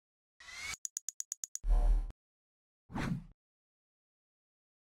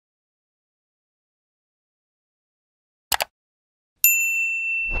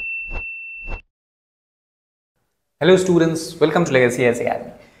Hello students, welcome to Legacy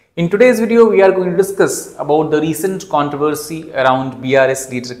Academy. In today's video, we are going to discuss about the recent controversy around BRS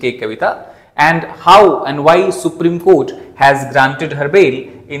leader Kavitha and how and why Supreme Court has granted her bail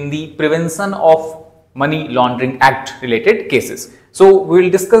in the Prevention of Money Laundering Act related cases. So, we will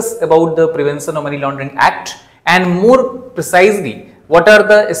discuss about the Prevention of Money Laundering Act and more precisely what are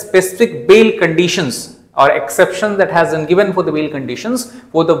the specific bail conditions or exceptions that has been given for the bail conditions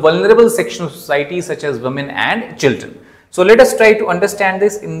for the vulnerable section of society such as women and children. So, let us try to understand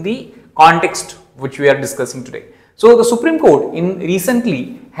this in the context which we are discussing today. So, the Supreme Court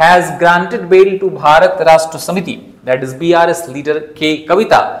recently has granted bail to Bharat Rashtra Samiti, that is BRS leader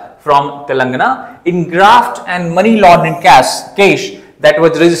Kavitha from Telangana in graft and money laundering case that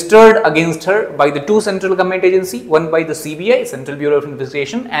was registered against her by the two central government agencies, one by the CBI, Central Bureau of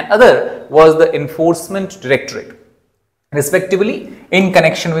Investigation, and other was the Enforcement Directorate, respectively, in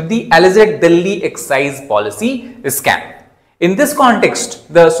connection with the alleged Delhi excise policy scam. In this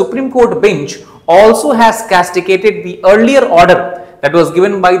context, the Supreme Court bench also has castigated the earlier order that was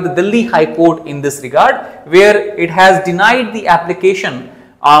given by the Delhi High Court in this regard, where it has denied the application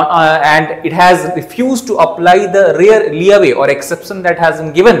and it has refused to apply the rare leeway or exception that has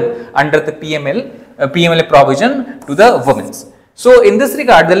been given under the PMLA provision to the women. So, in this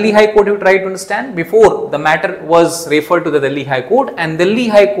regard, Delhi High Court, you try to understand, before the matter was referred to the Delhi High Court, and Delhi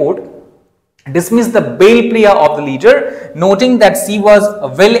High Court dismissed the bail plea of the leader, noting that she was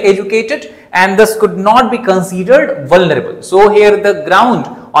well educated and thus could not be considered vulnerable. So, here the ground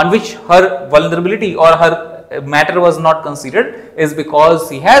on which her vulnerability or her matter was not considered is because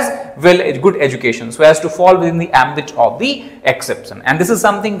he has good education, so as to fall within the ambit of the exception, and this is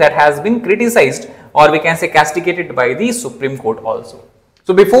something that has been criticized or we can say castigated by the Supreme Court also.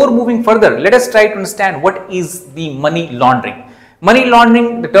 So, before moving further, let us try to understand what is the money laundering. Money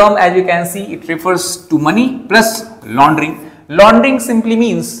laundering, the term as you can see, it refers to money plus laundering. Laundering simply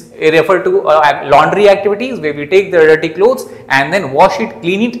means refer to laundry activities where we take the dirty clothes and then wash it,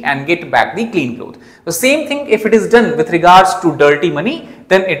 clean it and get back the clean clothes. The same thing if it is done with regards to dirty money,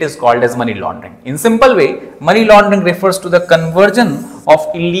 then it is called as money laundering. In simple way, money laundering refers to the conversion of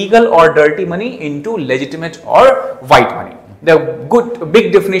illegal or dirty money into legitimate or white money. The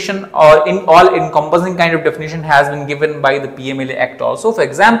big definition or in all encompassing kind of definition has been given by the PMLA Act also. For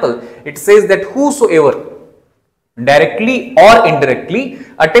example, it says that whosoever directly or indirectly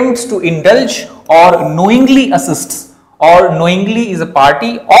attempts to indulge or knowingly assists or knowingly is a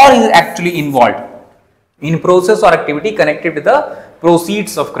party or is actually involved in process or activity connected with the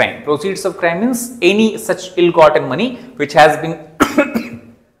proceeds of crime. Proceeds of crime means any such ill-gotten money which has been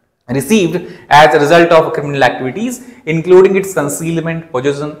received as a result of criminal activities, including its concealment,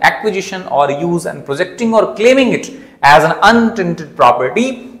 possession, acquisition or use, and projecting or claiming it as an untainted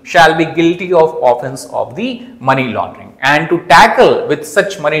property, shall be guilty of offence of the money laundering. And to tackle with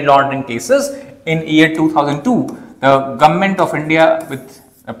such money laundering cases, in year 2002, the Government of India with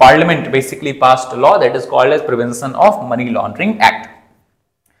Parliament basically passed a law that is called as Prevention of Money Laundering Act.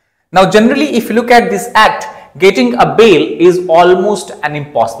 Now, generally, if you look at this act, getting a bail is almost an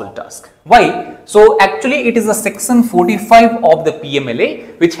impossible task. Why? So, actually it is a section 45 of the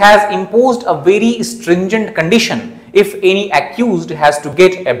PMLA which has imposed a very stringent condition if any accused has to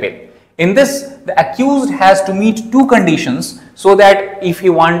get a bail. In this, the accused has to meet two conditions so that if he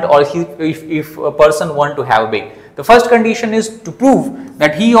want or if a person want to have bail. The first condition is to prove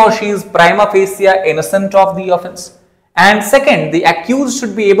that he or she is prima facie innocent of the offence. And second, the accused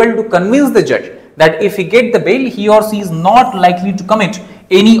should be able to convince the judge that if he get the bail, he or she is not likely to commit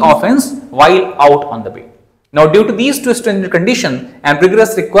any offence while out on the bail. Now, due to these two stringent conditions and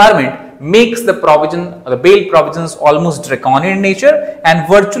rigorous requirement makes the bail provisions almost draconian in nature and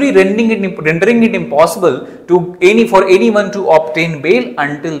virtually rendering it impossible for anyone to obtain bail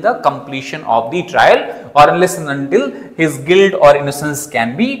until the completion of the trial or unless and until his guilt or innocence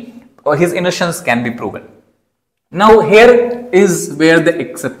can be proven. Now, here is where the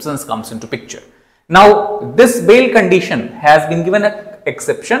exceptions comes into picture. Now, this bail condition has been given an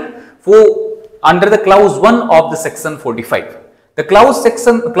exception for under the clause 1 of the section 45. The clause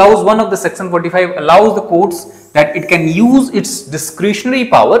 1 of the section 45 allows the courts that it can use its discretionary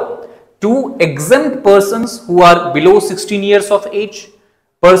power to exempt persons who are below 16 years of age,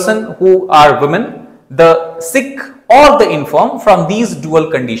 person who are women, the sick or the infirm from these dual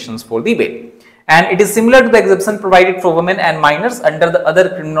conditions for the bail. And it is similar to the exemption provided for women and minors under the other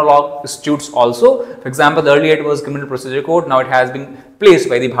criminal law statutes also. For example, earlier it was Criminal Procedure Code, now it has been placed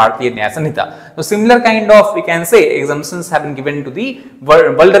by the Bharatiya Nyaya Sanhita. So, similar kind of we can say exemptions have been given to the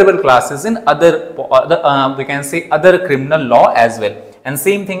vulnerable classes in other criminal law as well, and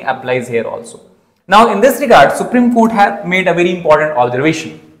same thing applies here also. Now, in this regard, Supreme Court has made a very important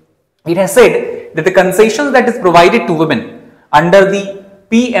observation. It has said that the concessions that is provided to women under the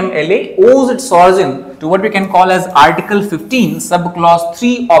PMLA owes its origin to what we can call as Article 15, subclause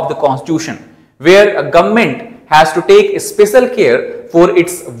 3 of the Constitution, where a government has to take special care for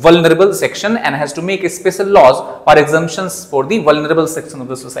its vulnerable section and has to make special laws or exemptions for the vulnerable section of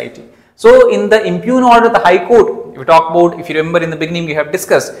the society. So, in the impugn order, the High Court, if you remember in the beginning, we have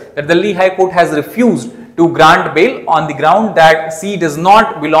discussed that the Delhi High Court has refused to grant bail on the ground that she does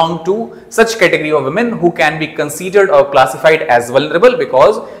not belong to such category of women who can be considered or classified as vulnerable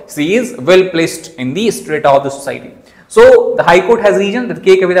because she is well placed in the strata of the society. So, the High Court has reasoned that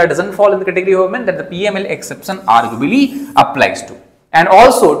K. Kavitha does not fall in the category of women that the PMLA exception arguably applies to. And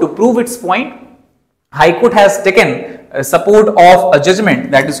also, to prove its point, High Court has taken support of a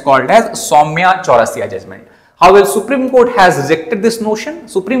judgment that is called as Soumya Chaurasia judgment. However, Supreme Court has rejected this notion.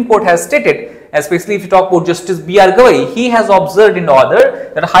 Supreme Court has stated, especially if you talk about Justice B.R. Gavai, he has observed in the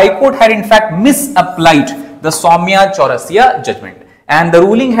order that High Court had in fact misapplied the Soumya Chaurasia judgment. And the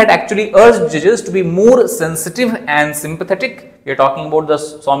ruling had actually urged judges to be more sensitive and sympathetic. We are talking about the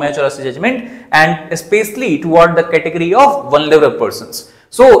Soumya Chaurasia judgment and especially toward the category of vulnerable persons.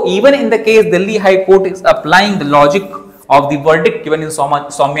 So, even in the case Delhi High Court is applying the logic of the verdict given in Soumya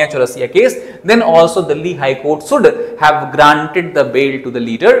Chaurasia case, then also Delhi High Court should have granted the bail to the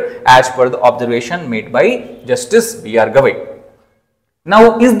leader as per the observation made by Justice B.R. Gavai.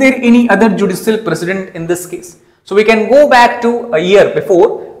 Now, is there any other judicial precedent in this case? So, we can go back to a year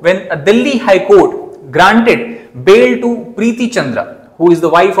before when a Delhi High Court granted bail to Preeti Chandra, who is the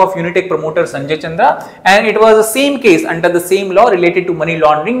wife of Unitech promoter Sanjay Chandra, and it was the same case under the same law related to money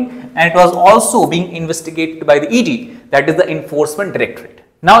laundering, and it was also being investigated by the ED, that is the Enforcement Directorate.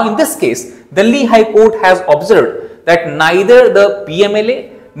 Now, in this case, Delhi High Court has observed that neither the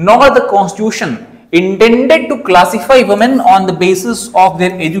PMLA nor the Constitution intended to classify women on the basis of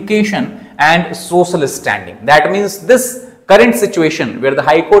their education and social standing. That means this current situation where the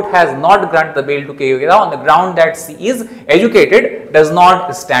High Court has not granted the bail to Kavitha on the ground that she is educated does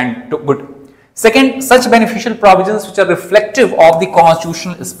not stand to good. Second, such beneficial provisions which are reflective of the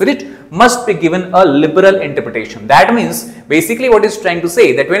constitutional spirit must be given a liberal interpretation. That means basically what is trying to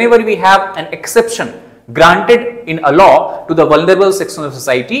say that whenever we have an exception granted in a law to the vulnerable section of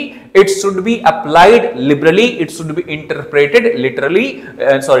society, it should be applied liberally, it should be interpreted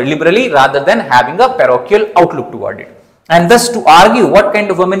liberally rather than having a parochial outlook toward it. And thus to argue what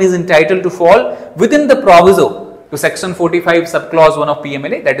kind of woman is entitled to fall within the proviso to section 45 subclause 1 of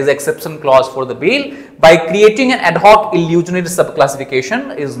PMLA, that is exception clause for the bail, by creating an ad hoc illusionary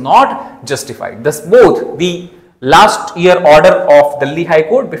subclassification is not justified. Thus both the last year order of Delhi High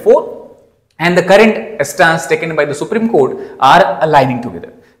Court before and the current stance taken by the Supreme Court are aligning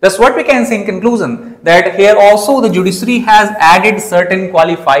together. Thus what we can say in conclusion that here also the judiciary has added certain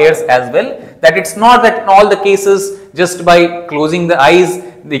qualifiers as well, that it's not that in all the cases just by closing the eyes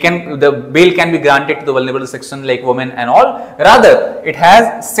the bail can be granted to the vulnerable section like women and all. Rather, it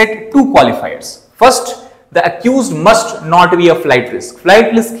has set two qualifiers. First, the accused must not be a flight risk.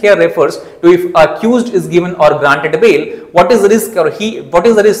 Flight risk here refers to if accused is given or granted a bail, what is the risk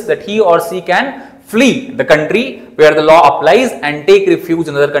that he or she can flee the country where the law applies and take refuge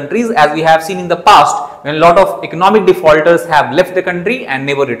in other countries, as we have seen in the past when a lot of economic defaulters have left the country and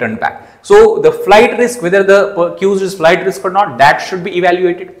never returned back. So, the flight risk, whether the accused is flight risk or not, that should be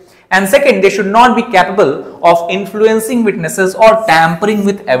evaluated. And second, they should not be capable of influencing witnesses or tampering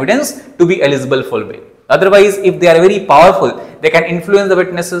with evidence to be eligible for bail. Otherwise, if they are very powerful, they can influence the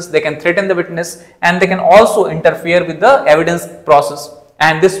witnesses, they can threaten the witness, and they can also interfere with the evidence process,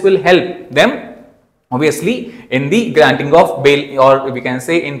 and this will help them obviously in the granting of bail, or we can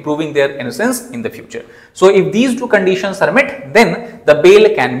say in proving their innocence in the future. So, if these two conditions are met, then the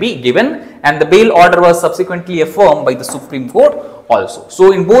bail can be given, and the bail order was subsequently affirmed by the Supreme Court also.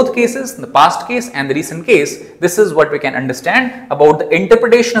 So, in both cases, the past case and the recent case, this is what we can understand about the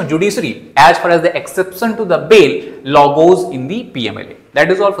interpretation of judiciary as far as the exception to the bail law goes in the PMLA. That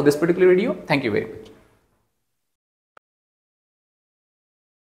is all for this particular video. Thank you very much.